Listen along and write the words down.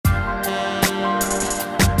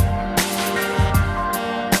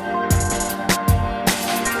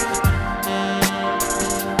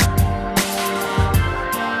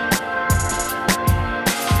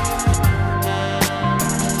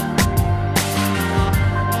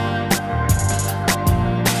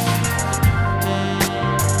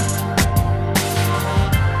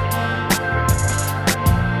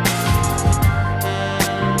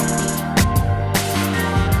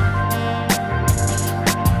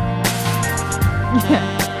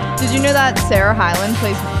Did you know that Sarah Hyland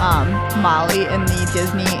plays Molly in the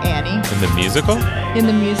Disney Annie? In the musical? In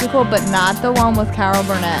the musical, but not the one with Carol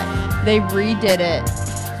Burnett. They redid it.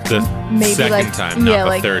 The second time,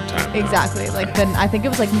 not the third time. Exactly. I think it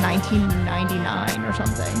was like 1999 or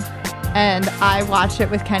something. And I watched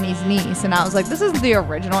it with Kenny's niece, and I was like, this is the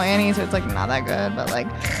original Annie, so it's like not that good, but like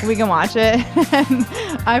we can watch it. And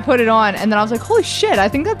I put it on, and then I was like, holy shit, I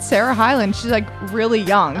think that's Sarah Hyland. She's like really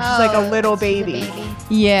young. She's like a little baby.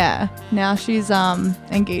 Yeah. Now she's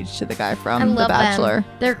engaged to the guy from The Bachelor.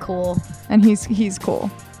 Them. They're cool. And he's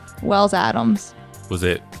cool. Wells Adams.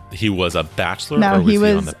 He was a bachelor, no, or was he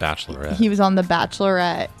on The Bachelorette? He was on The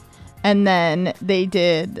Bachelorette. And then they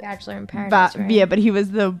did Bachelor in Paradise, right? Yeah, but he was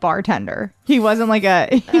the bartender. He wasn't like a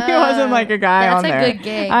guy on there. That's a good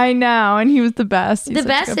gig. I know, and he was the best. He's the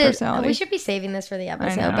best is we should be saving this for the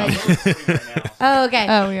episode. But oh, okay.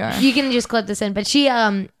 Oh, we are. You can just clip this in. But she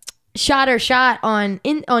shot her shot on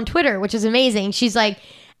Twitter, which is amazing. She's like,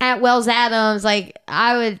 at Wells Adams, like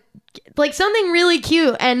I would like something really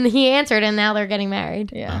cute, and he answered, and now they're getting married.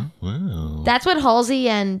 Yeah. Oh, wow. That's what Halsey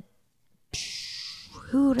and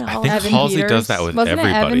I think Halsey does that with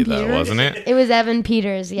everybody, though, wasn't it? It was Evan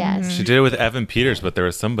Peters, yes. She did it with Evan Peters, but there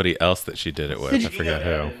was somebody else that she did it with. I forget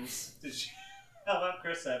who. How about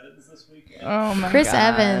Chris Evans this weekend? Oh my Chris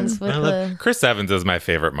God. Evans with Chris Evans is my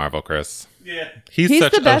favorite Marvel Chris. Yeah. He's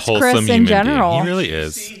such the best a wholesome Chris in human general. being. He really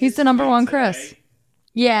is. He's the number one Chris.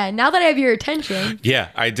 Yeah, now that I have your attention. Yeah,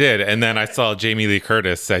 I did. And then I saw Jamie Lee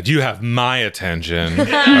Curtis said, "You have my attention."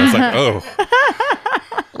 I was like,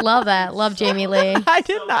 oh. Love that. Love Jamie Lee. I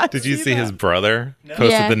did not. Did you see his brother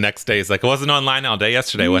posted the next day? He's like, I wasn't online all day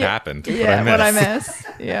yesterday. What happened? Yeah, what I missed.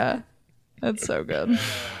 Yeah. That's so good.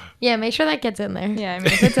 Yeah, make sure that gets in there. Yeah, I mean,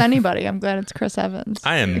 if it's anybody, I'm glad it's Chris Evans.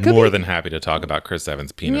 I am more than happy to talk about Chris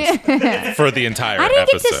Evans' penis for the entire episode. I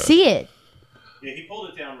didn't get to see it. Yeah, he pulled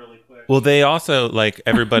it down really quick. Well, they also, like,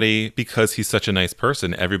 everybody, because he's such a nice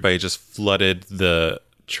person, everybody just flooded the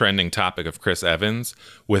trending topic of Chris Evans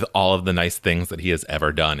with all of the nice things that he has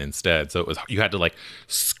ever done instead. So it was, you had to like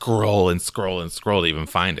scroll and scroll and scroll to even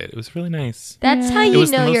find it. It was really nice. That's how you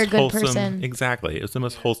know you're a good wholesome, person. Exactly. It was the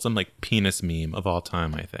most wholesome like penis meme of all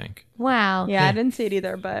time, I think. Wow. Yeah, I didn't see it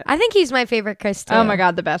either, but I think he's my favorite Chris too. oh my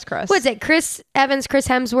God, the best Chris. What's it? Chris Evans, Chris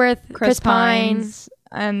Hemsworth, Chris Pine.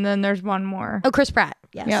 And then there's one more. Oh, Chris Pratt.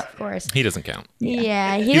 Yes, Yep. of course. He doesn't count.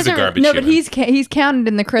 Yeah, He's a garbage No, human. but he's counted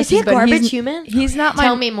in the Chris's. Is he a but garbage he's, human? He's not my.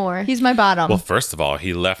 Tell me more. He's my bottom. Well, first of all,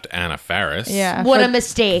 he left Anna Faris. Yeah. What a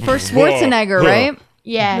mistake. For Schwarzenegger, right?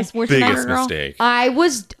 Yeah. The Schwarzenegger Biggest girl? mistake. I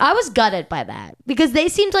was gutted by that because they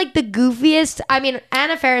seemed like the goofiest. I mean,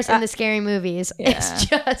 Anna Faris in the scary movies is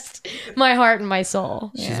just my heart and my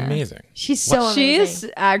soul. She's amazing. She's so amazing. She's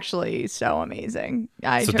actually so amazing.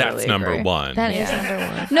 So that's number one. That is number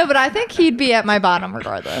one. No, but I think he'd be at my bottom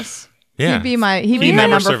regardless. Yeah. He'd be my He my never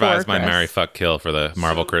number survives 4 my Chris. marry, fuck, kill for the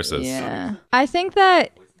Marvel Chris's. Yeah. I think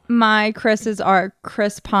that my Chris's are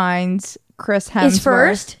Chris Pines, Chris Hemsworth. Is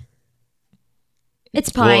first? It's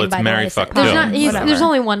Pine, Well, it's by marry, the way. fuck, There's, kill. not, Whatever. there's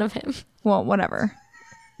only one of him. Well, whatever.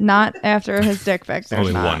 Not after his dick pic. there's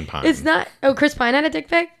Only not. one pine. It's not. Oh, Chris Pine had a dick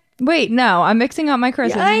pic? Wait, no. I'm mixing up my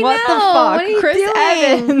Chris's. Yeah, I what know. the fuck? What are you Chris doing?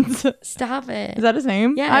 Evans. Stop it. Is that his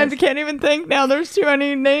name? Yes. I can't even think now. There's too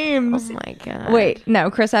many names. Oh my God. Wait, no.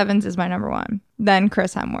 Chris Evans is my number one. Then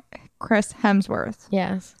Chris Hemsworth.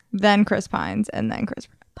 Yes. Then Chris Pines. And then Chris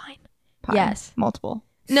Pine. Pine. Yes. Multiple.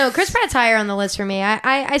 No, Chris Pratt's higher on the list for me.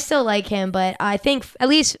 I still like him, but I think at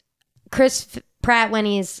least Chris Pratt, when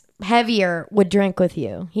he's heavier, would drink with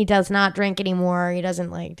you. He does not drink anymore. He doesn't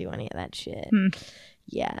like do any of that shit.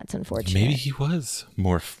 Yeah, it's unfortunate. Maybe he was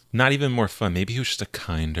not even more fun. Maybe he was just a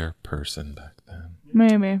kinder person back then.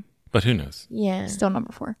 Maybe. But who knows? Yeah. Still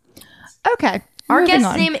number 4. Okay. Our moving guest's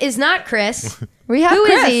on. name is not Chris. We have Who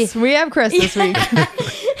is Chris. he? We have Chris this week.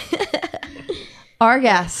 Our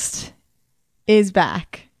guest is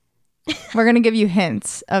back. We're going to give you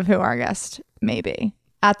hints of who our guest may be.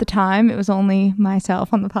 At the time, it was only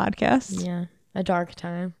myself on the podcast. Yeah, a dark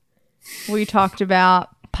time. We talked about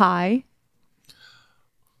pie.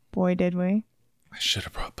 Boy, did we. I should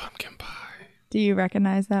have brought pumpkin pie. Do you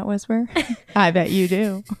recognize that whisper? I bet you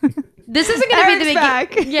do. This isn't going to be the beginning.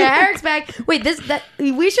 back. Yeah, Eric's back. Wait,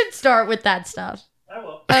 we should start with that stuff. I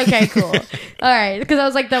will. Okay, cool. All right, because I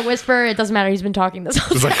was like, the whisper, it doesn't matter. He's been talking this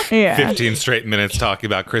whole It was time. like Yeah. 15 straight minutes talking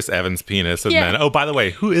about Chris Evans' penis. And Yeah. then, oh, by the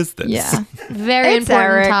way, who is this? Yeah. Very It's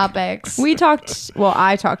important Eric. topics. I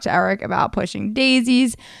talked to Eric about pushing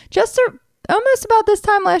daisies almost about this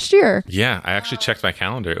time last year. Yeah, I actually checked my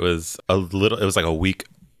calendar. It was like a week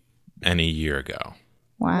and a year ago.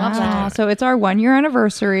 Love that. So it's our 1 year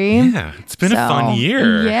anniversary. Yeah, it's been a fun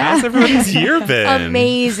year. Yeah. How's everyone's year been?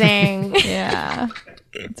 Amazing. Yeah.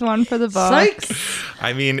 It's one for the books.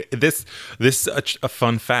 I mean, this a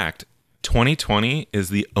fun fact. 2020 is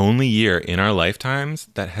the only year in our lifetimes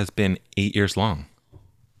that has been 8 years long.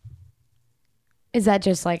 Is that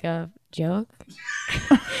just like a joke?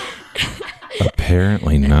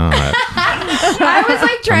 Apparently not. I was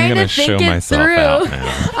like trying to think it through.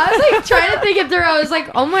 I was like trying to think it through. I was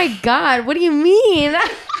like, oh my God, what do you mean?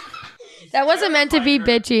 That wasn't meant to be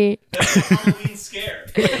bitchy. Halloween scare.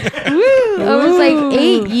 Woo! I was like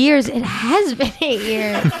 8 years. It has been 8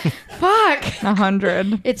 years. Fuck.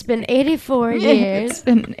 100. It's been 84 years. It's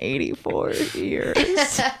been 84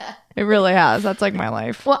 years. It really has. That's like my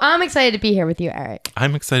life. Well, I'm excited to be here with you, Eric.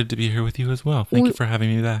 I'm excited to be here with you as well. Thank you for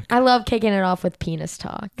having me back. I love kicking it off with penis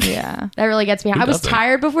talk. Yeah. That really gets me. I was doesn't?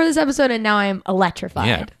 tired before this episode, and now I'm electrified.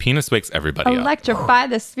 Yeah, penis wakes everybody up. Electrify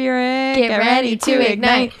the spirit. Get ready to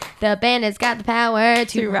ignite. The band has got the power To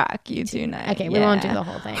to rock you tonight. Okay, we won't do the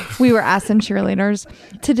whole thing. We were Aston cheerleaders.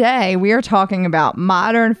 Today, we are talking about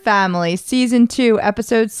Modern Family Season 2,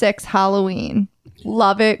 Episode 6, Halloween.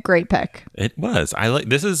 Love it. Great pick. It was.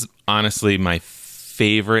 This is honestly my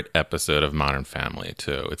favorite episode of Modern Family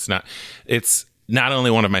too. It's not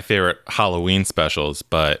only one of my favorite Halloween specials,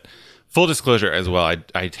 but full disclosure as well,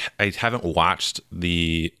 I haven't watched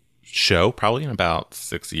the show probably in about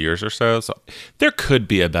 6 years or so. So there could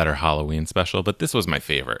be a better Halloween special, but this was my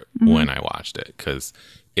favorite when I watched it because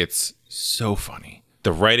it's so funny.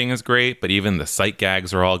 The writing is great, but even the sight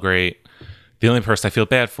gags are all great. The only person I feel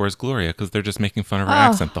bad for is Gloria because they're just making fun of her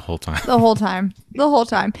accent the whole time. The whole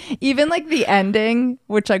time. Even like the ending,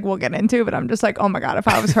 which like we'll get into, but I'm just like, oh my God, if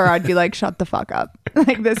I was her, I'd be like, shut the fuck up.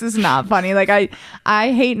 Like, this is not funny. Like,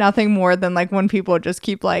 I hate nothing more than like when people just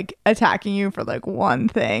keep like attacking you for like one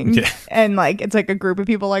thing. Yeah. And like, it's like a group of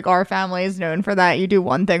people, like our family is known for that. You do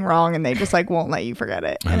one thing wrong and they just like won't let you forget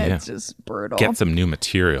it. And it's just brutal. Get some new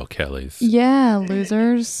material, Kellys. Yeah,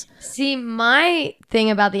 losers. See, my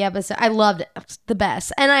thing about the episode, I loved it. It was the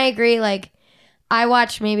best. And I agree, like, I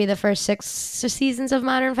watched maybe the first 6 seasons of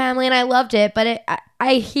Modern Family and I loved it, but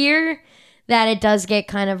I hear that it does get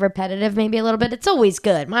kind of repetitive maybe a little bit. It's always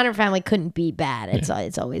good. Modern Family couldn't be bad.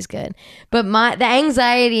 It's always good. But the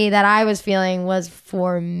anxiety that I was feeling was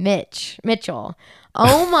for Mitchell.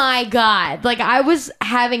 Oh my God. Like, I was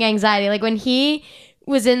having anxiety. Like, when he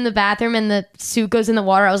was in the bathroom and the suit goes in the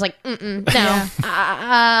water, I was like, no.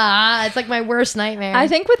 It's like my worst nightmare. I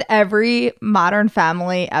think with every Modern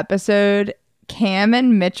Family episode, Cam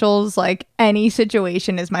and Mitchell's like any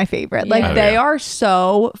situation is my favorite. Like they are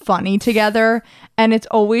so funny together and it's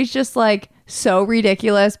always just like so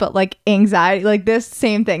ridiculous, but like anxiety, like this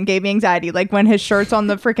same thing gave me anxiety. Like when his shirt's on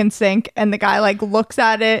the freaking sink and the guy like looks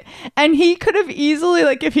at it and he could have easily,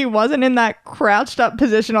 like if he wasn't in that crouched up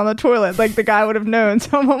position on the toilet, like the guy would have known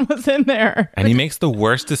someone was in there. And he makes the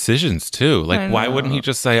worst decisions too. Like, why wouldn't he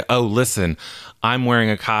just say, oh, listen, I'm wearing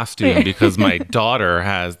a costume because my daughter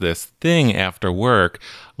has this thing after work.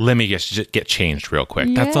 Let me just get changed real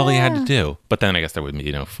quick. That's all he had to do. But then I guess there would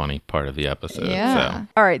be no funny part of the episode. Yeah. So.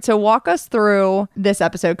 All right. So walk us through this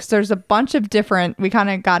episode because there's a bunch of different, we kind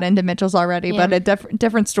of got into Mitchell's already, but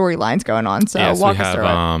different storylines going on. So walk us through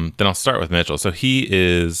it. Then I'll start with Mitchell. So he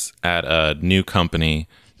is at a new company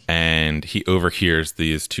and he overhears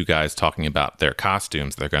these two guys talking about their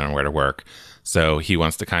costumes they're going to wear to work. So he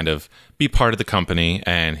wants to kind of be part of the company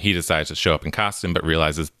and he decides to show up in costume, but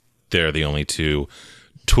realizes they're the only two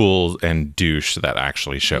tools and douche that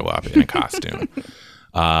actually show up in a costume.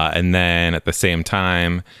 And then at the same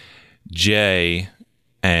time, Jay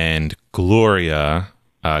and Gloria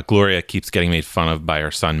keeps getting made fun of by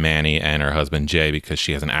her son Manny and her husband Jay because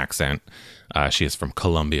she has an accent. She is from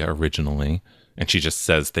Colombia originally, and she just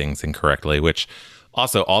says things incorrectly, which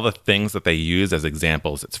also all the things that they use as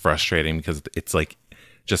examples, it's frustrating because it's like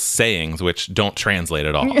just sayings which don't translate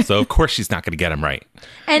at all. So of course she's not going to get them right.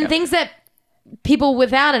 And things that people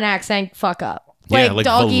without an accent fuck up. Yeah, like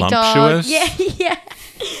dog eat dog. voluptuous. Yeah.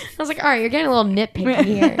 I was like, all right, you're getting a little nitpicky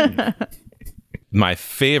here. My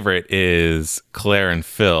favorite is Claire and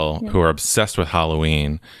Phil, who are obsessed with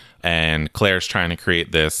Halloween. And Claire's trying to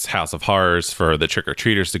create this house of horrors for the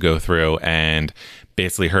trick-or-treaters to go through. And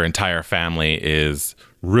basically her entire family is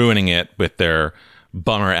ruining it with their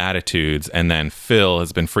bummer attitudes. And then Phil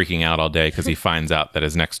has been freaking out all day because he finds out that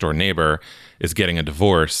his next door neighbor is getting a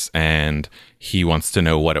divorce and he wants to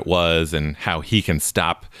know what it was and how he can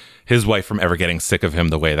stop his wife from ever getting sick of him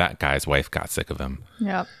the way that guy's wife got sick of him.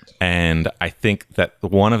 Yep. And I think that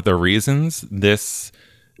one of the reasons this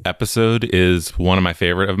episode is one of my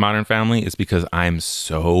favorite of Modern Family is because I'm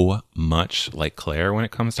so much like Claire when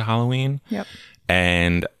it comes to Halloween. Yep.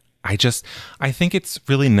 And I think it's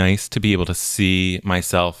really nice to be able to see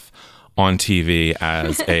myself on TV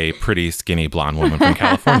as a pretty skinny blonde woman from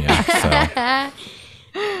California. So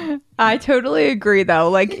I totally agree though.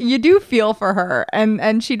 Like you do feel for her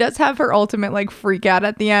and she does have her ultimate like freak out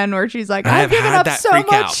at the end where she's like, I've given up so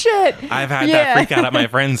much shit. I've had that freak out at my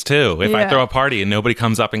friends too. If I Yeah. throw a party and nobody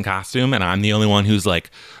comes up in costume and I'm the only one who's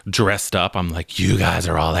like dressed up, I'm like, you guys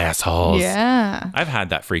are all assholes. Yeah. I've had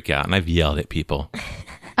that freak out and I've yelled at people.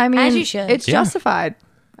 I mean, As you should. It's Yeah. justified.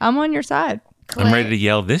 I'm on your side. I'm ready to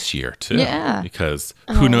yell this year too. Yeah. Because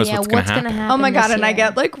who knows what's going to happen. Oh my God. this And I year?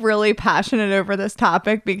 get like really passionate over this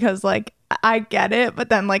topic because like I get it. But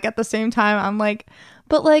then like at the same time, I'm like,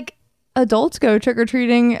 but like adults go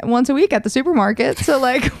trick-or-treating once a week at the supermarket. So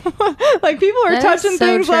like, like people are That is touching so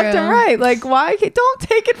things left and true. right. Like why don't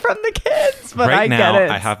take it from the kids? But Right I now, get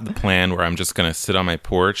it. I have the plan where I'm just going to sit on my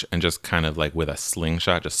porch and just kind of like with a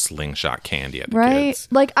slingshot, just slingshot candy at the right. kids.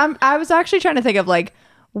 Like I was actually trying to think of like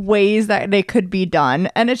ways that they could be done.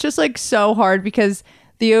 And it's just like so hard because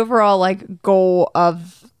the overall like goal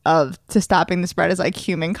of to stopping the spread is like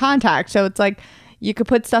human contact. So it's like you could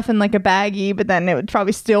put stuff in like a baggie, but then it would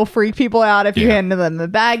probably still freak people out if you Yeah. handed them the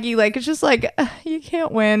baggie. Like it's just like you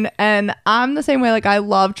can't win. And I'm the same way. Like I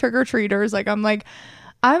love trick-or-treaters. Like I'm like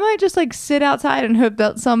I might just like sit outside and hope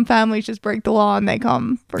that some families just break the law and they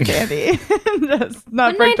come for candy. Just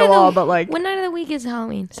not break the law, but like what night of the week is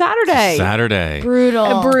Halloween? Saturday.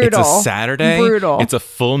 Brutal. Brutal. It's a Saturday. Brutal. It's a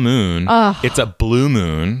full moon. It's a blue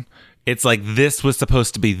moon. It's like this was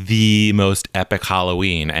supposed to be the most epic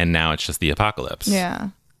Halloween, and now it's just the apocalypse. Yeah.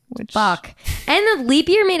 Which Fuck. And the leap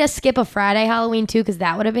year made us skip a Friday Halloween too, because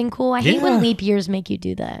that would have been cool. I hate Yeah. when leap years make you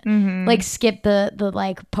do that. Like skip the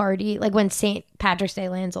like party. Like when St. Patrick's Day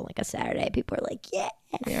lands on like a Saturday, people are like, yeah.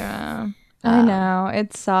 Yeah. I know.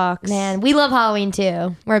 It sucks. Man, we love Halloween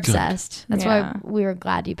too. We're obsessed. That's Yeah. why we were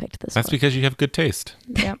glad you picked this That's one. because you have good taste.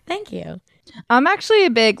 Yep. Thank you. I'm actually a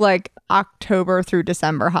big like October through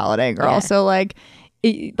December holiday girl. Yeah. So like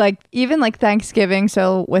like even like Thanksgiving,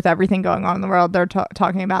 so with everything going on in the world, they're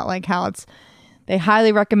talking about like how they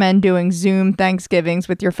highly recommend doing Zoom Thanksgivings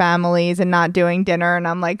with your families and not doing dinner. And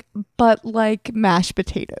I'm like, but like mashed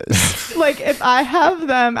potatoes. Like if I have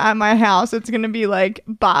them at my house, it's going to be like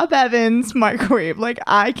Bob Evans microwave. Like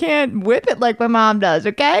I can't whip it like my mom does.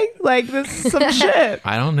 Okay. Like this is some shit.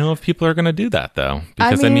 I don't know if people are going to do that though,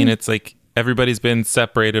 because I mean, it's like everybody's been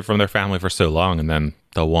separated from their family for so long, and then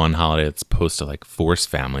the one holiday that's supposed to like force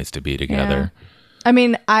families to be together. I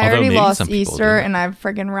mean, I Although already maybe lost some people Easter do. and I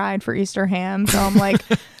freaking ride for Easter ham. So I'm like,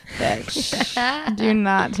 bitch, do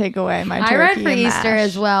not take away my turkey I read for and Easter mash.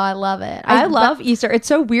 as well. I love it. I love Easter. It's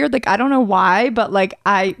so weird. Like I don't know why, but like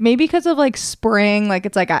maybe because of like spring. Like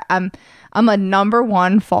it's like I'm a number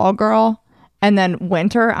one fall girl, and then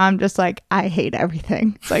winter I'm just like I hate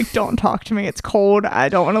everything. It's like don't talk to me. It's cold. I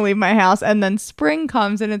don't want to leave my house. And then spring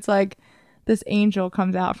comes and it's like this angel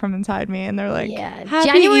comes out from inside me, and they're like, Yeah. Happy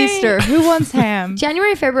January- Easter. Who wants ham?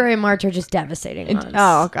 January, February, and March are just devastating months.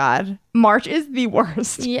 Oh God, March is the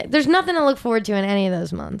worst. Yeah, there's nothing to look forward to in any of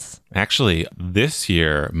those months. Actually, this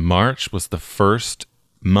year, March was the first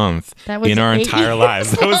month That was in our 8 entire years.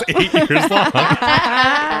 lives. That was 8 years long.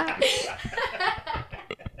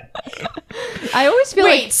 I always feel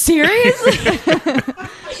Wait, like seriously?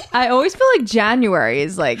 I always feel like January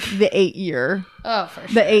is like the 8-year Oh, for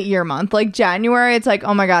sure. the 8-year month. Like January, it's like,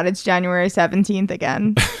 oh my God, it's January 17th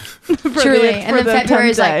again. For Truly. And then February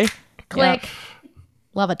is 10th day. like, click.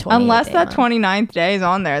 Love a 20. Unless that 29th day is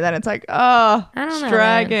on there, then it's like, oh, I don't it's know,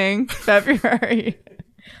 dragging. February.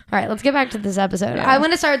 All right, let's get back to this episode. I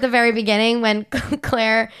want to start at the very beginning when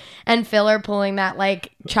Claire and Phil are pulling that,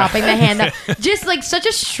 like, chopping the hand up. Just, like, such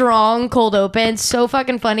a strong cold open. So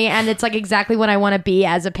fucking funny. And it's, like, exactly what I want to be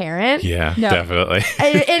as a parent. Yeah, No. definitely.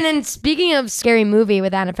 And then speaking of Scary Movie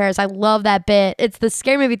with Anna Faris, I love that bit. It's the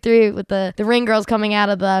Scary Movie 3 with the ring girls coming out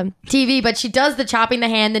of the TV, but she does the chopping the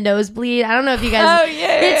hand, the nosebleed. I don't know if you guys... Oh,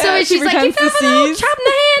 yeah. It's so She she's like, you pretends to found seize. chopping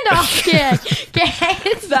the hand off, kid.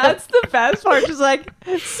 It's That's the best part. She's like,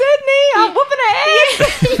 Sydney, I'm whooping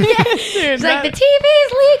ass. yeah. Dude, She's like, that- the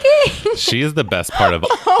TV's leaking. She is the best part of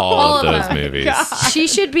all All of of those them. movies. She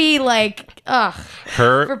should be like Ugh.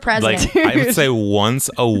 Her For president. like I would say once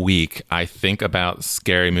a week I think about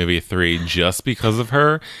Scary Movie 3 just because of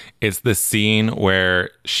her. It's the scene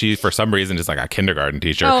where she for some reason is like a kindergarten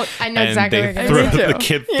teacher. Oh, I know exactly what you're gonna say. The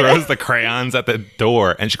kid throws the crayons at the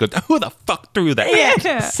door and she goes, "Who the fuck threw that?"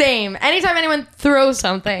 Yeah. Same. Anytime anyone throws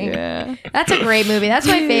something. Yeah. That's a great movie. That's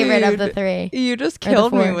my favorite of the Dude, 3. You just Or the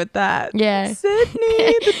killed me 4. with that. Yeah. Sydney,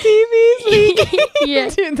 the TV's leaking. Yeah.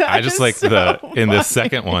 Dude, that I just is like so in the funny.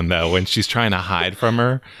 second one though when she's trying to hide from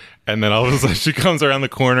her and then all of a sudden she comes around the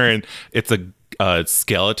corner and it's a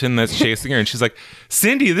skeleton that's chasing her and she's like,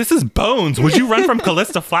 "Cindy, this is Bones. Would you run from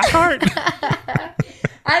Callista Flockhart?"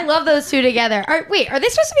 I love those two together. Wait, are they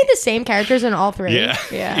supposed to be the same characters in all 3? Yeah.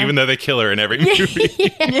 Yeah. Even though they kill her in every movie.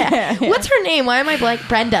 Yeah. What's her name? Why am I blank?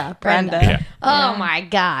 Brenda. Brenda. Yeah. Oh my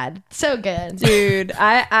God. So good. Dude,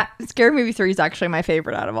 I Scary Movie 3 is actually my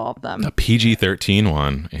favorite out of all of them. A PG-13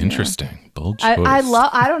 one. Interesting. Bold choice.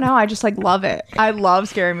 I don't know. I just like love it. I love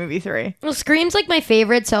Scary Movie 3. Well, Scream's like my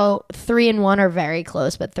favorite, so 3 and 1 are very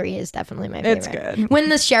close, but 3 is definitely my favorite. It's good. When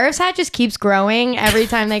the sheriff's hat just keeps growing every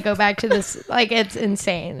time they go back to this, like it's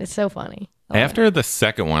insane. It's so funny. After the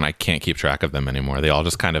second one, I can't keep track of them anymore. They all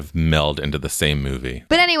just kind of meld into the same movie.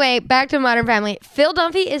 But anyway, back to Modern Family. Phil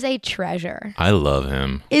Dunphy is a treasure. I love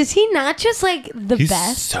him. Is he not just like the He's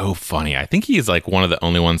best? so funny. I think he's like one of the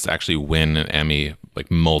only ones to actually win an Emmy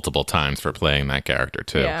like multiple times for playing that character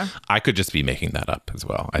too. Yeah. I could just be making that up as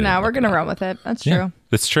well. No, we're going to run with it. That's Yeah, true.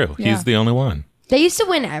 that's true. Yeah. He's the only one. They used to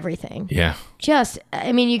win everything. Yeah.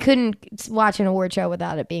 I mean, you couldn't watch an award show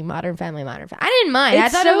without it being Modern Family, Modern Family. I didn't mind. I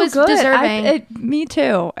It's thought so it was good. deserving. Me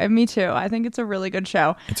too. Me too. I think it's a really good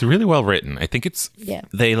show. It's really well written. I think Yeah.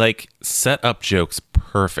 they like set up jokes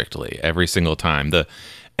perfectly every single time.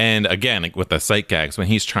 And again, like with the sight gags, when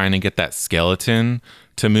he's trying to get that skeleton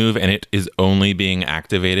to move and it is only being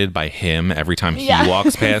activated by him every time he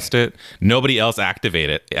walks past it. Nobody else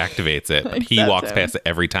activates it, but he Except walks him. past it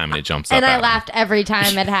every time and it jumps up. And I at him. laughed every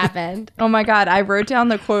time it happened. Oh my God. I wrote down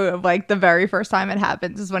the quote of like the very first time it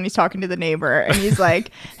happens is when he's talking to the neighbor and he's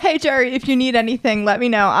like, "Hey, Jerry, if you need anything, let me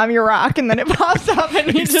know. I'm your rock." And then it pops up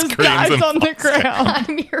and he just screams dies and on the falls down. ground.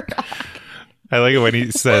 I'm your rock. I like it when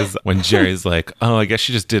he says, when Jerry's like, "Oh, I guess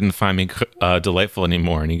she just didn't find me delightful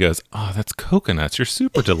anymore." And he goes, "Oh, that's coconuts. You're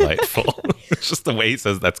super delightful." It's just the way he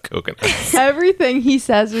says that's coconuts. Everything he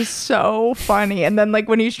says is so funny. And then like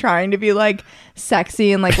when he's trying to be like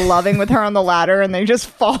sexy and like loving with her on the ladder and they just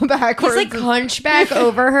fall backwards. He's like hunchback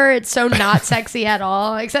over her. It's so not sexy at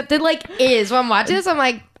all. Except it like is. When I'm watching this, I'm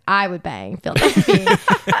like, I would bang Phil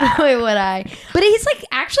Dunphy. Boy, would I. But he's like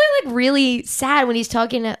actually like really sad when he's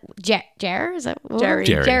talking to Jer. Is that Jerry.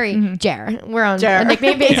 Jerry. Jer. We're on Jer. a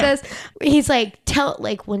nickname basis. He's like,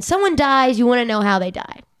 when someone dies, you want to know how they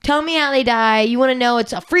died. Tell me how they die. You want to know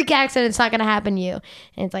it's a freak accident. It's not going to happen to you.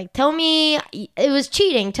 And it's like, tell me it was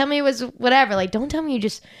cheating. Tell me it was whatever. Like, don't tell me you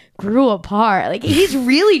just grew apart. Like, he's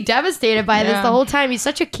really devastated by this Yeah. the whole time. He's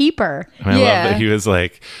such a keeper. And I love Yeah. that he was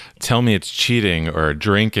like, "Tell me it's cheating or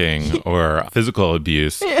drinking or physical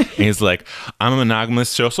abuse." And he's like, "I'm a monogamous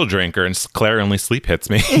social drinker and Claire only sleep hits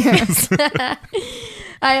me."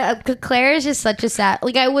 Claire is just such a sad.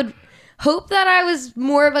 Like, I would hope that I was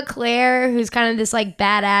more of a Claire who's kind of this like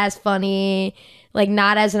badass, funny, like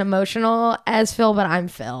not as emotional as Phil, but I'm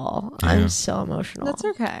Phil. I'm so emotional. That's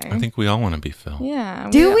okay. I think we all want to be Phil. Yeah.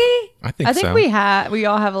 Do we? I think I think so. we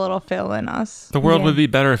all have a little Phil in us. The world Yeah. would be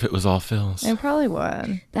better if it was all Phils. It probably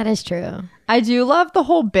would. That is true. I do love the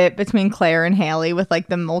whole bit between Claire and Haley with like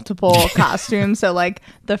the multiple costumes. So like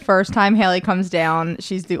the first time Haley comes down,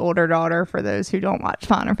 she's the older daughter for those who don't watch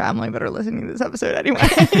Modern Family but are listening to this episode anyway.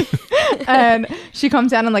 And she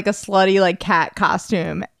comes down in like a slutty like cat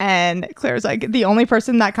costume and Claire's like, "The only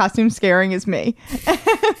person in that costume scaring is me."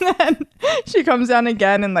 And then she comes down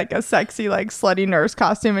again in like a sexy like slutty nurse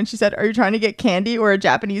costume and she said, "Are you trying to get candy or a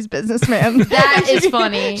Japanese businessman?" That And is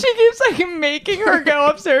funny. She keeps like making her go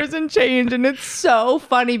upstairs and change, and it's so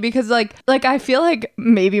funny because like I feel like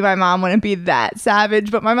maybe my mom wouldn't be that savage,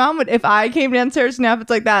 but my mom would. If I came downstairs and if it's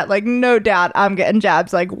like that, like no doubt I'm getting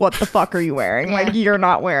jabs. Like, what the fuck are you wearing? Like, you're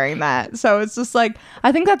not wearing that. So it's just like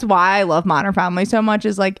I think that's why I love Modern Family so much.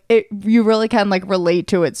 Is like you really can like relate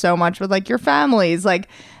to it so much with like your families, like.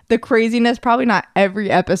 The craziness, probably not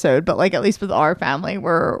every episode, but like at least with our family,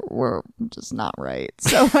 we're just not right.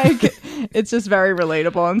 So like it's just very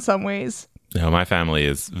relatable in some ways. No, my family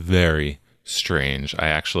is very strange. I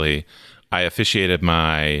officiated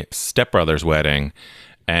my stepbrother's wedding,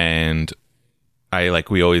 and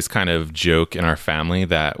we always kind of joke in our family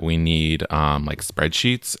that we need like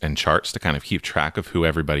spreadsheets and charts to kind of keep track of who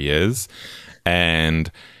everybody is.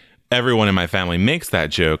 And everyone in my family makes that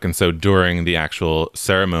joke. And so during the actual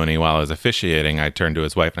ceremony, while I was officiating, I turned to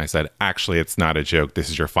his wife and I said, actually, it's not a joke. This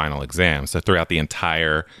is your final exam. So throughout the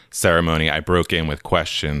entire ceremony, I broke in with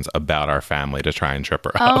questions about our family to try and trip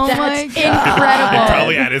her up. Oh my That's God. incredible. It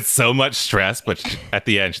probably added so much stress, but at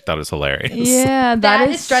the end, she thought it was hilarious. Yeah, That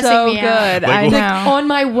is is stressing so me out. good. Like, I well- know. On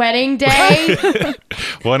my wedding day.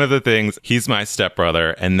 One of the things, he's my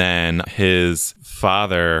stepbrother, and then his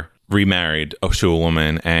father remarried to a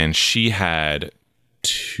woman, and she had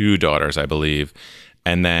 2 daughters, I believe.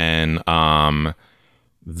 And then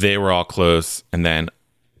they were all close, and then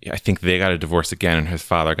I think they got a divorce again, and his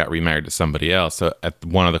father got remarried to somebody else. So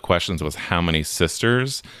one of the questions was, how many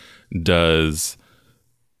sisters does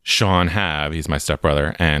Sean have? He's my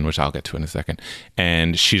stepbrother, and which I'll get to in a second.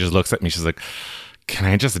 And she just looks at me, she's like, can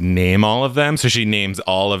I just name all of them? So she names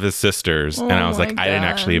all of his sisters. And I was my like, I didn't God.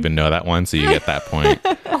 actually even know that one. So you get that point.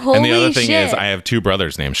 Holy And the other thing shit. is, I have 2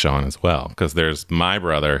 brothers named Sean as well. Because there's my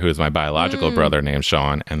brother, who is my biological brother, named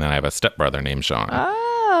Sean. And then I have a stepbrother named Sean.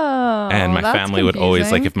 Oh, And my that's family would always,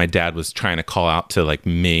 like, confusing. if my dad was trying to call out to, like,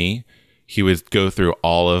 me, he would go through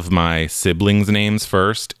all of my siblings' names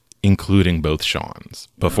first, including both Sean's,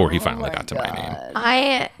 before he finally got to my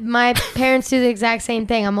name. My parents do the exact same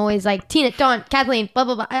thing. I'm always like, Tina, Dawn, Kathleen, blah,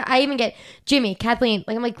 blah, blah. I even get Jimmy, Kathleen.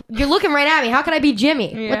 Like, I'm like, you're looking right at me. How can I be Jimmy?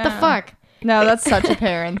 What the Yeah. fuck? No, that's such a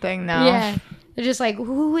parent thing now. Yeah. They're just like,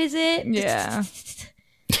 who is it? Yeah.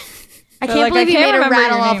 I They're can't like, believe I you can't made her remember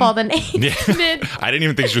rattle your off name. all the names. Yeah. I didn't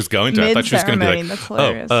even think she was going to. I thought she was going to be Mid-ceremony, like,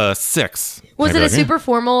 that's hilarious. 6. Was I'd be it a like, super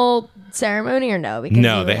formal ceremony or no? Because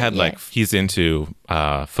No, you they were- had yeah. like, he's into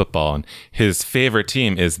football, and his favorite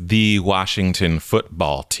team is the Washington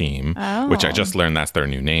football team, which I Oh. just learned that's their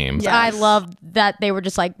new name. Yeah. I Yes. love that they were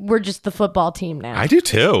just like, we're just the football team now. I do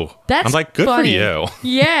too. That's I'm like, good funny. for you.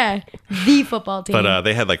 Yeah, the football team. But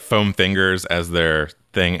they had like foam fingers as their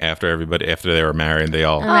thing after they were married. They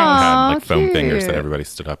all nice. had like Aw, foam fingers that cute. everybody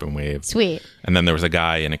stood up and waved. Sweet. And then there was a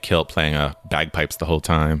guy in a kilt playing bagpipes the whole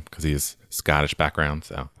time because he's Scottish background.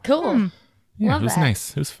 So Cool. yeah, Love it was that.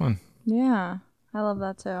 nice. It was fun. Yeah. I love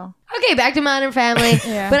that too. Okay, back to Modern Family.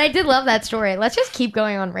 Yeah. But I did love that story. Let's just keep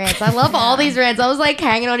going on rants. I love all these rants. I was like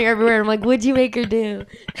hanging on you everywhere. I'm like, what'd you make her do?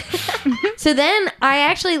 So then I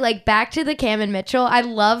actually like back to the Cam and Mitchell. I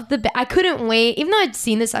loved I couldn't wait. Even though I'd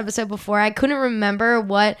seen this episode before, I couldn't remember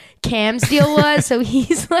what Cam's deal was. So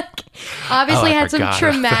he's like obviously Oh, I had some forgot about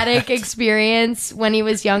traumatic experience when he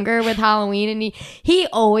was younger with Halloween. And he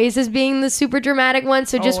always is being the super dramatic one.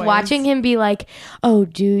 So just Always. watching him be like, oh,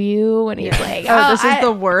 do you? And he's like, Oh, this is I-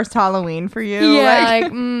 the worst Halloween for you. yeah,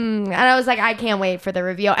 Like, and I was like, I can't wait for the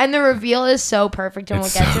reveal. And the reveal is so perfect, and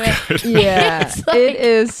It's we'll get so to it. good. yeah, It's like- it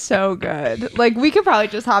is so good. Like we could probably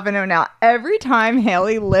just hop into it now. Every time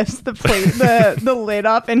Haley lifts the plate, the lid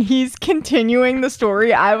up, and he's continuing the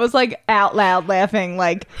story, I was like out loud laughing,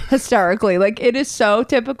 like hysterically. Like it is so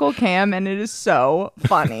typical Cam, and it is so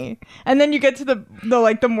funny. And then you get to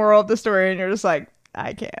the moral of the story, and you're just like,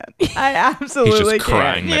 I can't. I absolutely He's just can't.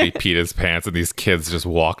 crying that he peed his pants, and these kids just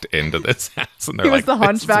walked into this house, and they're He was like, the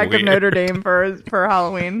 "This is Hunchback of weird." Notre Dame for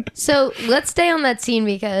Halloween. So let's stay on that scene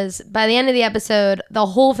because by the end of the episode, the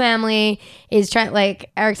whole family is trying.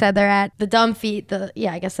 Like Eric said, they're at the Dumfries.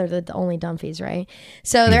 I guess they're the only Dumfies, right?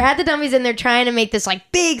 So they're at the Dumfies and they're trying to make this like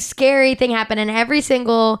big scary thing happen, and every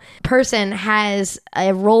single person has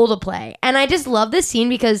a role to play. And I just love this scene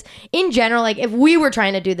because in general, like if we were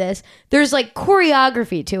trying to do this, there's like choreography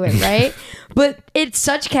to it, right? But it's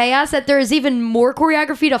such chaos that there is even more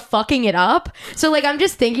choreography to fucking it up. So like I'm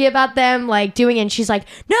just thinking about them like doing it, and she's like,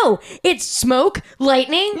 no, it's smoke,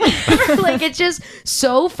 lightning. Like it's just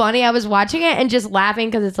so funny. I was watching it and just laughing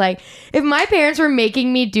because it's like if my parents were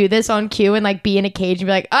making me do this on cue and like be in a cage and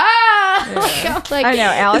be like, like, I'm like, I know.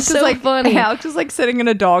 Alex it's is so like funny. Alex is like sitting in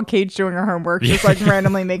a dog cage doing her homework, just like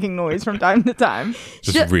randomly making noise from time to time.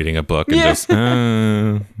 Just reading a book and Yeah. just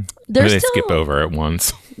They're maybe they still- skip over it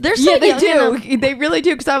once. They're so Yeah, they young do. enough. They really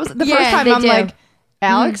do. Because I was the Yeah, first time they I'm do. like,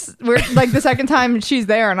 Alex, we're like the second time she's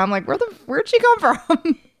there, and I'm like, where'd she come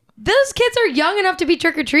from? Those kids are young enough to be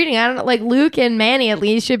trick or treating. I don't know, like Luke and Manny at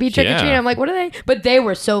least should be trick or treating. Yeah. I'm like, what are they? But they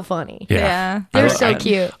were so funny. Yeah. They're I- so I-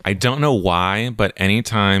 cute. I don't know why, but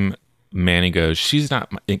anytime Manny goes, she's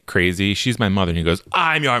not crazy, she's my mother, and he goes,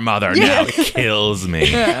 I'm your mother now. It kills me.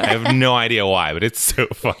 I have no idea why, but it's so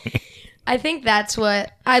funny. I think that's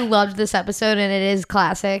what I loved this episode, and it is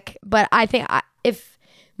classic. But I think if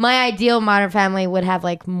my ideal Modern Family would have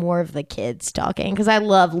like more of the kids talking because I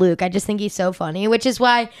love Luke. I just think he's so funny, which is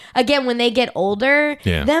why, again, when they get older,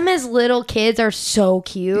 them as little kids are so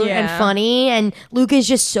cute and funny, and Luke is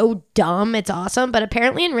just so dumb. It's awesome. But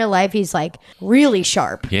apparently in real life, he's like really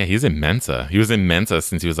sharp. Yeah, he's in Mensa. He was in Mensa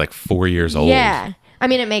since he was like 4 years old. Yeah. I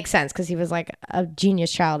mean, it makes sense because he was like a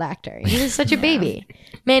genius child actor. He was such a baby.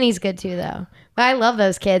 Manny's good too, though. But I love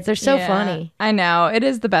those kids. They're so funny. I know. It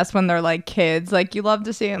is the best when they're like kids. Like you love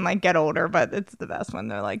to see them like get older, but it's the best when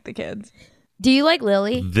they're like the kids. Do you like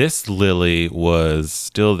Lily? This Lily was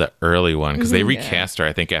still the early one because they recast her,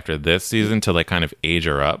 I think, after this season to like kind of age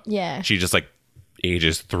her up. Yeah. She just like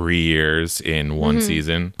ages 3 years in one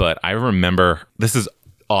season. But I remember, this is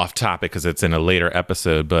off topic because it's in a later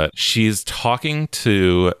episode, but she's talking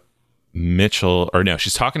to Mitchell, or no,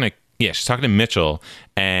 she's talking to Mitchell,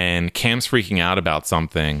 and Cam's freaking out about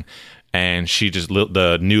something, and she just,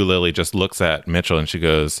 the new Lily just looks at Mitchell and she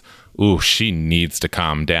goes, "Ooh, she needs to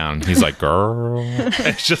calm down." He's like, "Girl."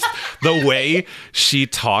 It's just the way she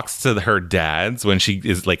talks to her dads when she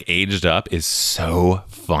is like aged up is so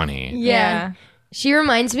funny. Yeah. She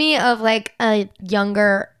reminds me of like a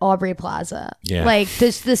younger Aubrey Plaza. Yeah. Like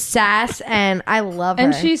just the sass, and I love her.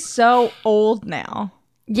 And she's so old now.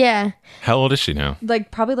 Yeah. How old is she now?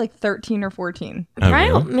 Like probably like 13 or 14.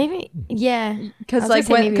 Probably, maybe. Yeah. Because like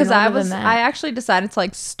I actually decided to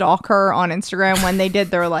like stalk her on Instagram when they did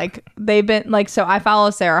their like, they've been like, so I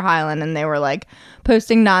follow Sarah Hyland and they were like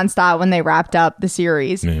posting nonstop when they wrapped up the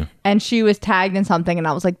series, and she was tagged in something, and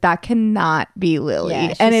I was like, that cannot be Lily.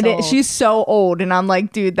 Yeah, and she's so old, and I'm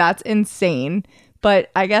like, dude, that's insane.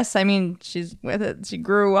 But I guess, I mean, she's with it. She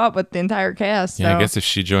grew up with the entire cast. Yeah, so. I guess if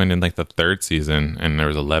she joined in like the 3rd season and there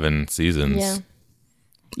was 11 seasons.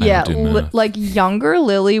 Yeah. Like younger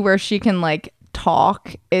Lily, where she can like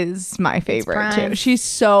talk, is my favorite too. She's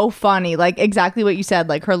so funny. Like exactly what you said.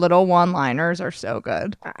 Like her little one-liners are so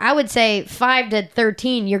good. I would say 5 to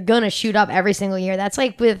 13, you're gonna shoot up every single year. That's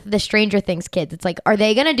like with the Stranger Things kids. It's like, are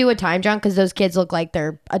they gonna do a time jump because those kids look like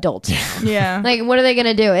they're adults now? Yeah. Like, what are they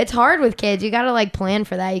gonna do? It's hard with kids. You gotta like plan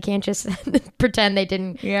for that. You can't just pretend they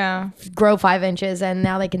didn't grow 5 inches and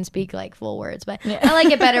now they can speak like full words. But I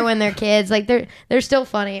like it better when they're kids. Like they're still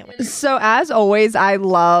funny. So as always, I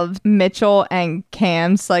love Mitchell and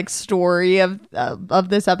Cam's like story of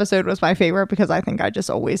this episode was my favorite because I think I just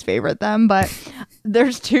always favorite them. But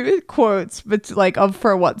there's 2 quotes, but like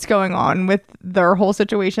for what's going on with their whole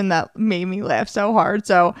situation that made me laugh so hard.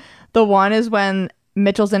 So the one is when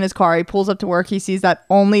Mitchell's in his car, he pulls up to work, he sees that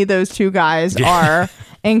only those 2 guys are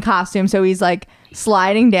in costume, so he's like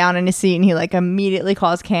sliding down in his seat, and he like immediately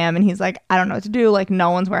calls Cam, and he's like, I don't know what to do, like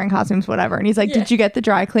no one's wearing costumes, whatever. And he's like, did you get the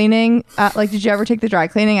dry cleaning, like did you ever take the dry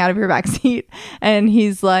cleaning out of your back seat? And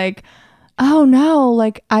he's like, oh no,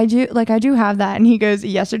 like I do have that. And he goes,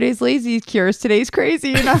 yesterday's lazy cures today's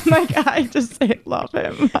crazy. And I'm like, I just love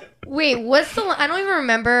him. Wait, what's the I don't even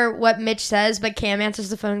remember what Mitch says, but Cam answers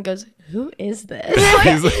the phone and goes, who is this?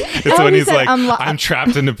 It's when he's like, I'm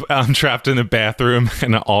trapped in a bathroom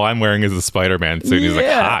and all I'm wearing is a Spider-Man suit. He's like,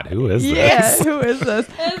 hot, who is this? Yeah, who is this?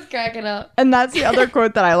 I was cracking up. And that's the other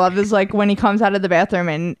quote that I love is like when he comes out of the bathroom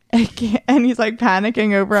and he's like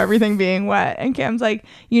panicking over everything being wet. And Cam's like,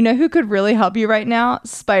 you know who could really help you right now?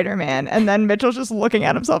 Spider-Man. And then Mitchell's just looking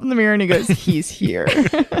at himself in the mirror and he goes, he's here.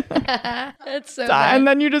 That's so bad. And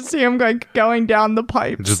then you just see him going down the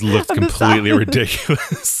pipe. It just looks completely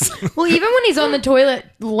ridiculous. Well, even when he's on the toilet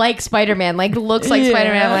like Spider-Man, like looks like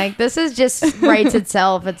Spider-Man, I'm like, this is just writes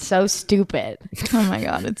itself. It's so stupid. Oh my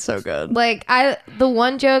God, it's so good. Like the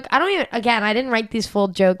one joke, I didn't write these full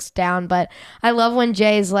jokes down, but I love when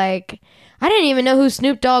Jay's like, I didn't even know who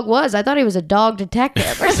Snoop Dogg was. I thought he was a dog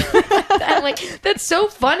detective or something like that. I'm like, that's so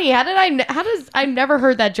funny. I've never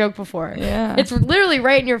heard that joke before. Yeah. It's literally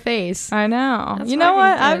right in your face. I know. That's you know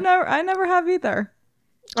what? good. I never have either.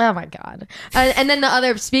 Oh my God. And then the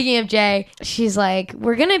other, speaking of Jay, she's like,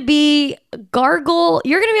 we're going to be gargle.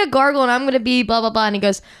 You're going to be a gargle and I'm going to be blah, blah, blah. And he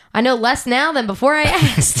goes, I know less now than before I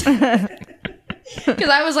asked. Because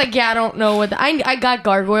I was like, I don't know what I got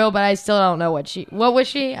gargoyle, but I still don't know what was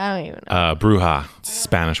she? I don't even know. Bruja,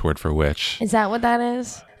 Spanish word for witch. Is that what that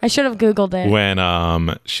is? I should have Googled it.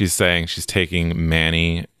 When she's saying she's taking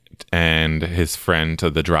Manny and his friend to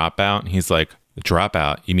the dropout, he's like, the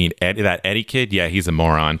dropout? You mean Eddie, that Eddie kid? Yeah, he's a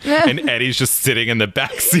moron. And Eddie's just sitting in the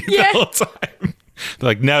backseat the whole time. They're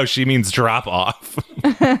like, no, she means drop off.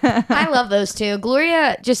 I love those two.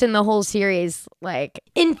 Gloria, just in the whole series, like,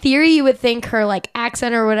 in theory, you would think her, like,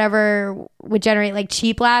 accent or whatever would generate, like,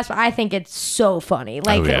 cheap laughs, but I think it's so funny.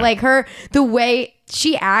 Like, like her, the way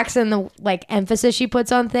she acts and the like emphasis she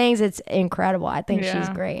puts on things, it's incredible. I think she's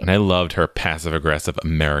Yeah. great. And I loved her passive aggressive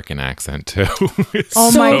American accent too. It's Oh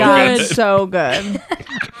so my God, good. so good.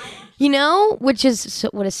 You know, which is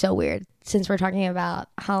what is so weird since we're talking about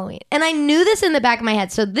Halloween. And I knew this in the back of my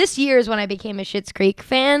head. So this year is when I became a Schitt's Creek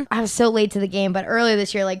fan. I was so late to the game, but earlier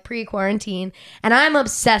this year, like pre-quarantine, and I'm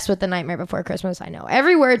obsessed with The Nightmare Before Christmas. I know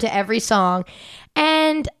every word to every song.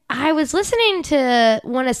 And I was listening to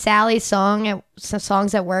one of Sally's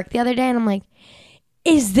songs at work the other day, and I'm like,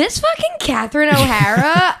 is this fucking Catherine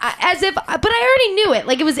O'Hara? As if, but I already knew it.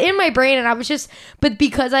 Like, it was in my brain, and I was just, but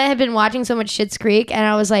because I had been watching so much Schitt's Creek, and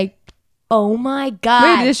I was like, oh my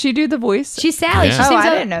God. Wait, does she do the voice? She's Sally. Yeah. She Oh, sings I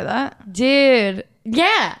a- didn't know that. Dude.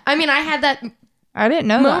 Yeah. I mean, I had that I didn't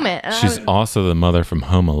know moment. and I She's was- also the mother from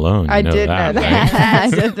Home Alone. You I did know that. right? yeah,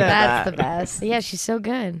 that's, I did know that's that. the best. Yeah, she's so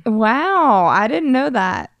good. Wow, I didn't know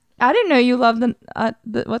that. I didn't know you loved the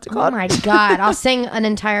what's it Oh called? my God. I'll sing an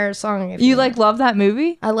entire song. If You want. like love that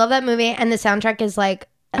movie? I love that movie, and the soundtrack is like,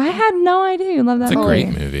 I had no idea you love that It's a movie.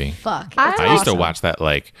 great movie. fuck. I It's I used to awesome. watch that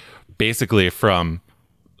like basically from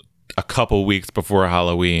a couple weeks before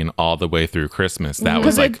Halloween all the way through Christmas. That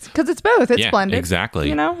was like Because it's both. It's yeah, blended. exactly.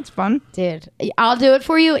 You know, it's fun. Dude, I'll do it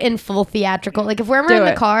for you in full theatrical. Like, if we're ever Do in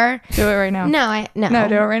the it. car. Do it right now. No. No,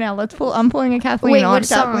 do it right now. Let's pull. I'm pulling a Kathleen Wait, on which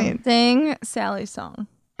song? Kathleen. Sing Sally's song.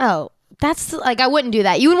 Oh, that's like, I wouldn't do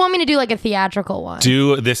that. You would want me to do like a theatrical one.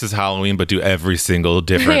 do This Is Halloween, but do every single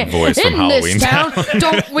different voice from in Halloween this town,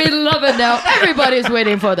 don't we love it now? Everybody's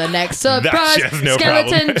waiting for the next surprise. she has no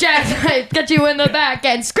Skeleton problem. Jack, get you in the back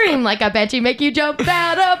and scream like a banshee, make you jump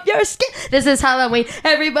out of your skin. This is Halloween.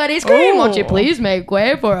 Everybody scream! Won't you Ooh. please make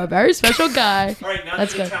way for a very special guy? All right, now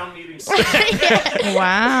That's to the good. town meeting.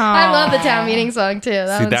 Wow. I love the town meeting song too.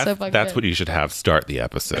 That See, one's so fucking that's good. what you should have start the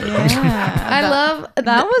episode. I love.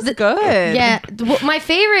 That was good. Yeah, my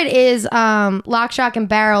favorite is Lock, Shock, and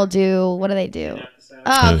Barrel do. What do they do?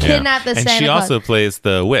 Oh, yeah. Kidnap the and Santa she Claus. also plays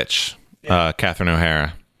the witch, Catherine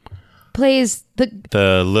O'Hara, Plays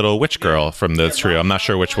the little witch girl from the trio. I'm not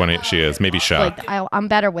sure which one she is. Maybe Shaw. like I'm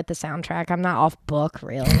better with the soundtrack. I'm not off book,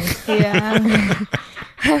 really. Yeah.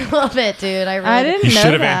 I love it, dude. I really I didn't You know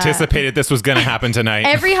should have that. anticipated this was going to happen tonight.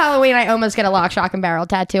 Every Halloween, I almost get a Lock, Shock, and Barrel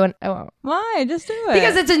tattoo, and I won't. Why? Just do it.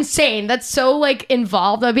 Because it's insane. That's so like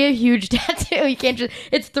involved. That'd be a huge tattoo. You can't just.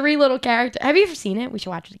 It's 3 little characters. Have you ever seen it? We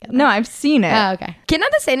should watch it together. no, I've seen it. Oh, okay.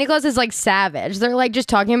 Kidnap the Santa Claus is like savage. They're like just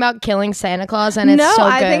talking about killing Santa Claus, and it's no, so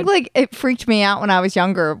good. I think like it freaked me out when I was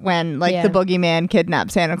younger when like Yeah. the boogeyman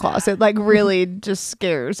kidnapped Santa Claus. It like really just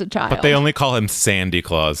scares a child. But they only call him Sandy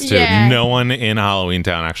Claus, too. Yeah. No one in Halloween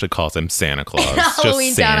Town actually calls him Santa Claus. Halloween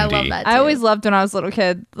just Town, I Sandy. love that. I too. always loved when I was a little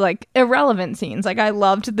kid, like irrelevant scenes. Like I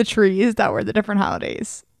loved the trees that were the different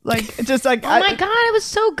holidays. Like just like Oh my god, it was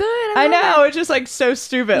so good. I love know that. it's just like so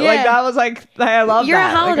stupid. Yeah. Like that was like I love You're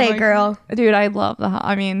that. a holiday Like, I'm like, girl. dude. I love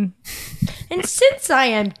I mean, And since I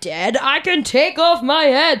am dead, I can take off my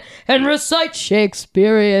head and recite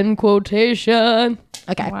Shakespearean quotation.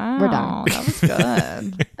 Okay, wow, we're done. That was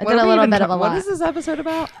good. I did a little bit of a What lot. is this episode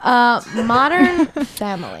about? Modern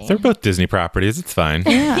Family. They're both Disney properties. It's fine.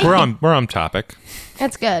 We're on topic.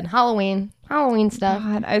 It's good. Halloween stuff.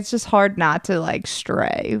 God, it's just hard not to like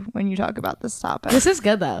stray when you talk about this topic. This is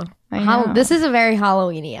good though. I know. This is a very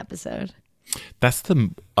Halloweeny episode. That's the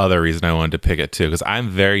other reason I wanted to pick it too, because I'm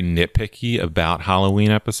very nitpicky about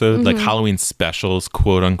Halloween episodes, like Halloween specials,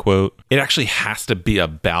 quote unquote. It actually has to be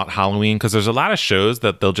about Halloween, because there's a lot of shows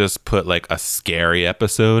that they'll just put like a scary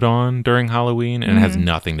episode on during Halloween, and it has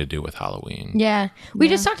nothing to do with Halloween. Yeah, we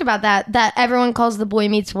just talked about that everyone calls the Boy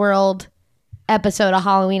Meets World episode a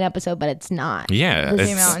Halloween episode, but it's not. Yeah, This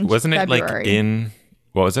came out in wasn't it like February. in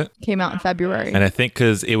what was it? Came out in February. And I think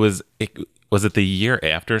because was it the year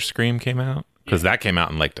after Scream came out? Because that came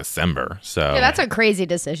out in like December. So Yeah, that's a crazy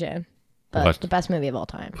decision. But What? the best movie of all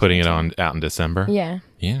time. putting it on out in December. Yeah.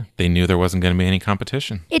 Yeah, they knew there wasn't going to be any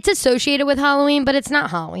competition. It's associated with Halloween, but it's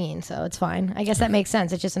not Halloween, so it's fine. I guess that makes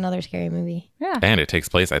sense. It's just another scary movie. yeah. And it takes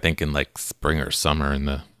place, I think, in like spring or summer in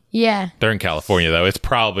the. Yeah. They're in California though. It's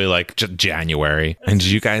probably like just January. And did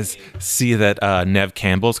you guys see that Nev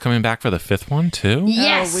Campbell's coming back for the 5th one too?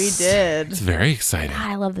 Yes. Oh, we did. It's very exciting.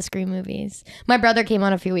 God, I love the Scream movies. My brother came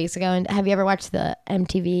on a few weeks ago, and have you ever watched the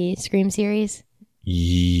MTV Scream series?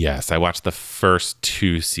 Yes, I watched the first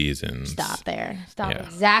 2 seasons. Stop there. Stop Yeah.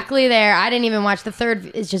 exactly there. I didn't even watch the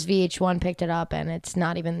third. It's just VH1 picked it up, and it's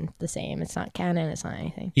not even the same. It's not canon. It's not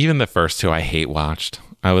anything. Even the first 2 I hate watched.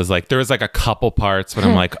 I was like, there was like a couple parts, but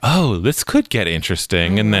I'm like, oh, this could get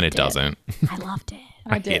interesting, and then it doesn't. I loved it.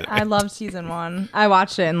 I did. I loved season 1. I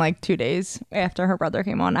watched it in like 2 days after her brother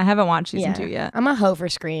came on. I haven't watched season 2 yet. I'm a hoe for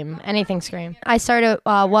Scream. Anything Scream. I started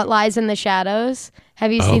What Lies in the Shadows.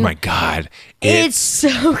 Have you seen? Oh my God. It's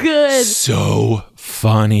so good. So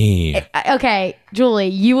funny. Okay, Julie,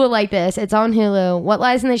 you will like this. It's on Hulu. What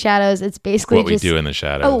Lies in the Shadows. It's basically What We just Do in the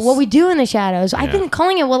Shadows. Oh, What We Do in the Shadows. I've been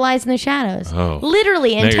calling it What Lies in the Shadows. Oh.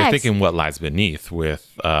 Literally in Now text. you're thinking What Lies Beneath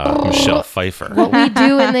with Michelle Pfeiffer. What We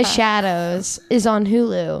Do in the Shadows is on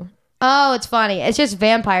Hulu. Oh, it's funny. It's just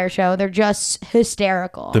vampire show. They're just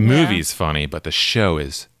hysterical. The movie's funny, but the show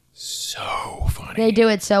is so funny. They do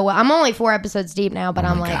it so well. I'm only 4 episodes deep now, but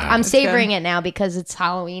I'm like, God. I'm savoring it now because it's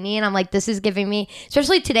Halloweeny, and I'm like, this is giving me,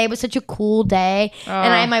 especially today was such a cool day,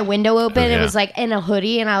 and I had my window open. yeah. It was like in a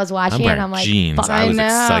hoodie, and I was watching I'm it, wearing and I'm like, jeans. fuck. I was know.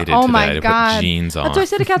 excited Oh today my to God. put jeans on. That's what I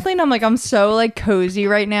said to Kathleen. I'm like, I'm so like cozy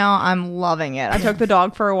right now. I'm loving it. I took the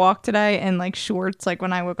dog for a walk today in like shorts. Like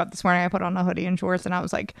when I woke up this morning, I put on a hoodie and shorts, and I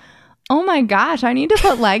was like, oh my gosh, I need to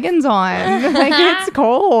put leggings on. Like it's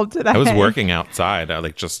cold today. I was working outside. I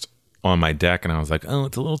like just on my deck, and I was like, oh,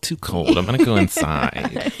 it's a little too cold. I'm gonna go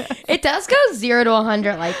inside. It does go 0 to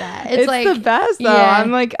 100 like that. It's like the best though.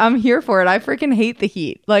 Yeah. I'm here for it. I freaking hate the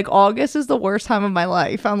heat. Like August is the worst time of my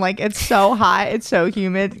life. I'm like, it's so hot, it's so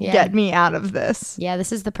humid. Yeah. Get me out of this. Yeah,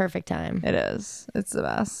 this is the perfect time. It is. It's the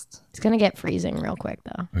best. It's gonna get freezing real quick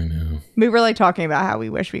though. I know. We were like talking about how we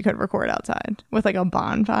wish we could record outside with like a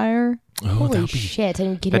bonfire. Oh, Holy shit!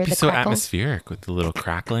 And you can hear that'd be the so crackles. atmospheric with the little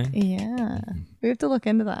crackling. Yeah. We have to look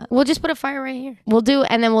into that. We'll just put a fire right here. We'll do,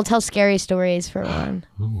 and then we'll tell scary stories for one.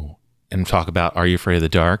 Ooh. And talk about Are You Afraid of the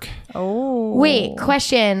Dark? Oh. Wait,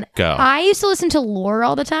 question. Go. I used to listen to lore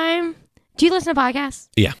all the time. Do you listen to podcasts?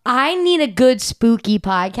 Yeah. I need a good spooky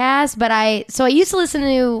podcast, but I used to listen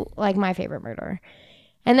to like My Favorite Murder.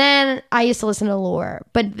 And then I used to listen to lore.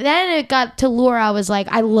 But then it got to lore, I was like,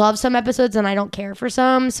 I love some episodes and I don't care for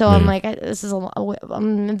some. So I'm like,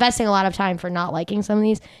 I'm investing a lot of time for not liking some of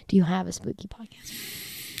these. Do you have a spooky podcast?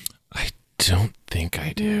 I don't think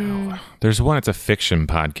I do. There's one, it's a fiction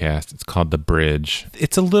podcast. It's called The Bridge.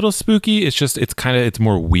 It's a little spooky. It's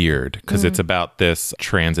more weird because it's about this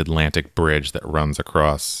transatlantic bridge that runs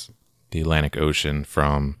across the Atlantic Ocean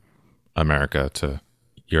from America to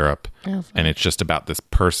Europe. And it's just about this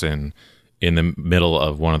person in the middle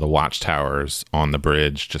of one of the watchtowers on the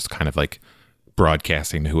bridge, just kind of like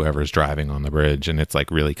broadcasting to whoever's driving on the bridge. And it's like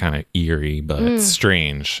really kind of eerie, but it's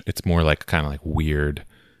strange. It's more like kind of like weird.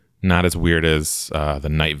 Not as weird as the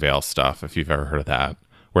Night Vale stuff, if you've ever heard of that,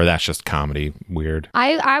 where that's just comedy weird.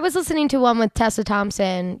 I was listening to one with Tessa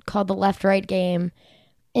Thompson called The Left Right Game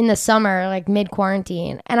in the summer, like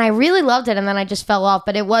mid-quarantine, and I really loved it, and then I just fell off.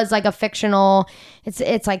 But it was like a fictional,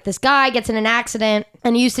 it's like this guy gets in an accident,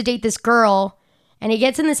 and he used to date this girl, and he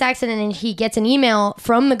gets in this accident, and he gets an email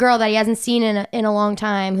from the girl that he hasn't seen in a long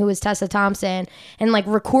time, who is Tessa Thompson, and like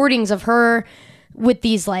recordings of her with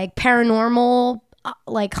these like paranormal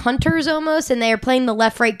like hunters almost, and they are playing the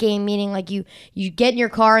left right game, meaning like you get in your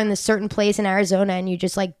car in this certain place in Arizona and you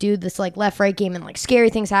just like do this like left right game, and like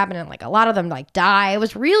scary things happen, and like a lot of them like die. It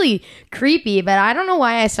was really creepy, but I don't know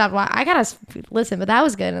why I stopped. I gotta listen, but that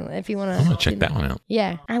was good. If you want to Check that one out.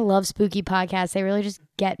 Yeah, I love spooky podcasts. They really just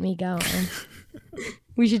get me going.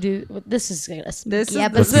 We should do this. Is a spooky Let's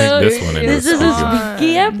episode. make this one into This a is a spooky one.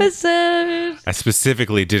 spooky episode. I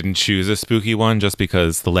specifically didn't choose a spooky one just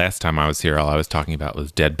because the last time I was here, all I was talking about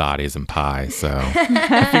was dead bodies and pie. So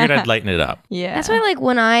I figured I'd lighten it up. Yeah. That's why, like,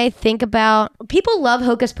 when I think about people love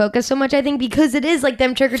Hocus Pocus so much, I think because it is like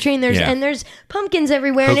them trick or treating. There's pumpkins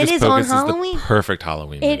everywhere, and it is on Halloween. Is the perfect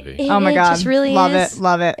Halloween movie. Oh my God. Just really love is. it.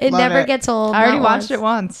 Love it. It love never it. gets old. I already not watched once. it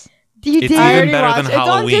once. You It's did. even I already better watched than it. It's on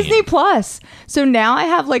Halloween. Disney Plus. So now I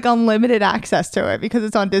have like unlimited access to it because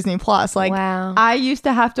it's on Disney Plus. Like Wow. I used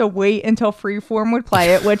to have to wait until Freeform would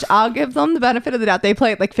play it, which I'll give them the benefit of the doubt. They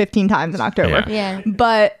play it like 15 times in October. Yeah.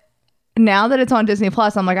 But now that it's on Disney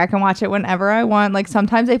Plus, I'm like, I can watch it whenever I want. Like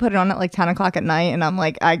sometimes they put it on at like 10 o'clock at night, and I'm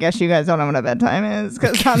like, I guess you guys don't know what a bedtime is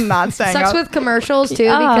because I'm not staying Sucks up. with commercials too,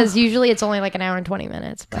 because usually it's only like an hour and 20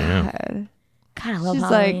 minutes. But God, God, I love she's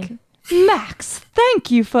Halloween. like, Max, thank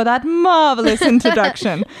you for that marvelous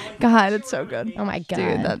introduction. God, it's so good. Oh my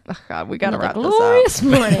God. Dude, God, we gotta Another wrap glorious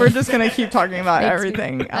this up. morning. We're just gonna keep talking about Thanks,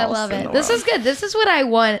 everything. I else love in it. the This world. is good. This is what I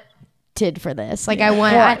wanted for this. Like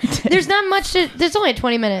there's not much there's only a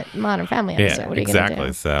 20-minute Modern Family episode. Yeah, What are you exactly.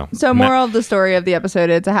 gonna do? So moral of the story of the episode,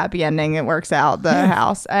 it's a happy ending. It works out, the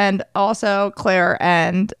house. And also Claire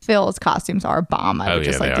and Phil's costumes are bomb. I would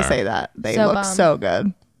just like to say that. They So look bomb. so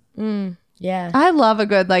good. Yeah. I love a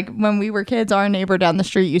good, like when we were kids, our neighbor down the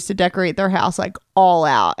street used to decorate their house like all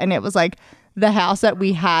out. And it was like the house that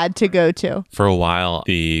we had to go to. For a while,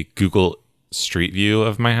 the Google street view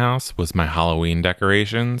of my house was my Halloween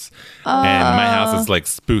decorations. And my house is like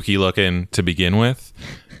spooky looking to begin with.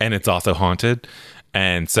 And it's also haunted.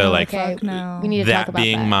 And so Okay, no. we need to that talk about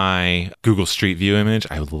being that. my Google Street View image,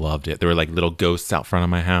 I loved it. There were like little ghosts out front of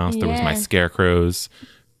my house. There was my Yeah. scarecrows,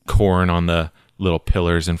 corn on the little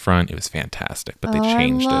pillars in front. It was fantastic, but they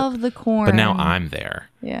changed I love it. the corn. But now I'm there.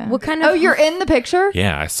 Yeah. What kind of- Oh, you're in the picture?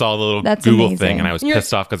 Yeah, I saw the little That's Google amazing. thing and I was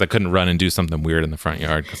pissed off because I couldn't run and do something weird in the front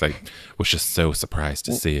yard because I was just so surprised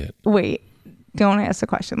to see it. Wait. Don't ask the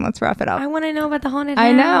question. Let's wrap it up. I want to know about the haunted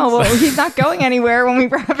I know. house. Well, he's not going anywhere when we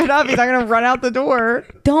wrap it up. He's not going to run out the door.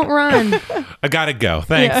 Don't run. I gotta go.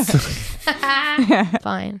 Thanks.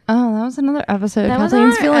 Fine. Oh, that was another episode. That was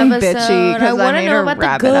Kathleen's our feeling episode. bitchy I because I wanna made know her about the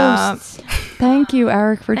wrap it up. ghosts. Thank you,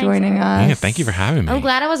 Eric, for Thanks, joining Eric. us. Yeah, thank you for having me. I'm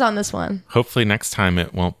glad I was on this one. Hopefully next time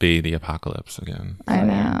it won't be the apocalypse again. I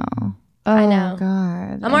know. Oh, I know.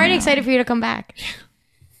 God. I'm already excited for you to come back.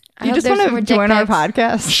 I You hope just there's want some more to dick join our pics.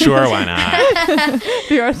 podcast? Sure, why not?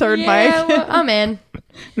 Be our third Yeah, mic. well, I'm in.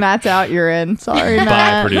 Matt's out. You're in. Sorry, Bye,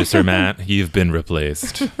 Matt. producer Matt. You've been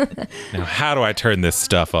replaced. Now, how do I turn this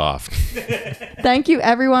stuff off? Thank you,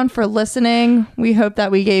 everyone, for listening. We hope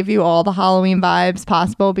that we gave you all the Halloween vibes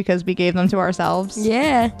possible because we gave them to ourselves.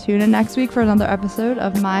 Yeah. Tune in next week for another episode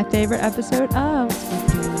of my favorite episode of.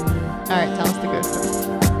 All right, tell us the ghost story.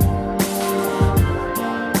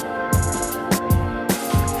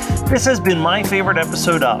 This has been My Favorite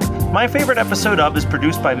Episode Of. My Favorite Episode Of is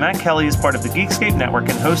produced by Matt Kelly as part of the Geekscape Network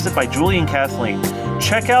and hosted by Julie and Kathleen.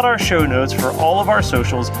 Check out our show notes for all of our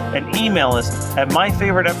socials and email us at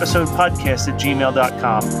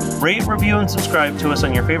myfavoriteepisodepodcast@gmail.com. Rate, review, and subscribe to us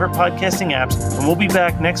on your favorite podcasting apps, and we'll be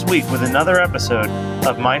back next week with another episode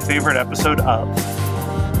of My Favorite Episode Of.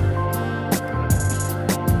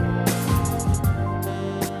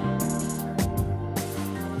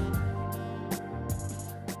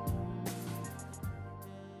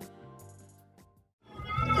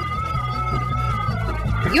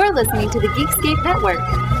 You're listening to the Geekscape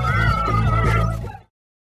Network.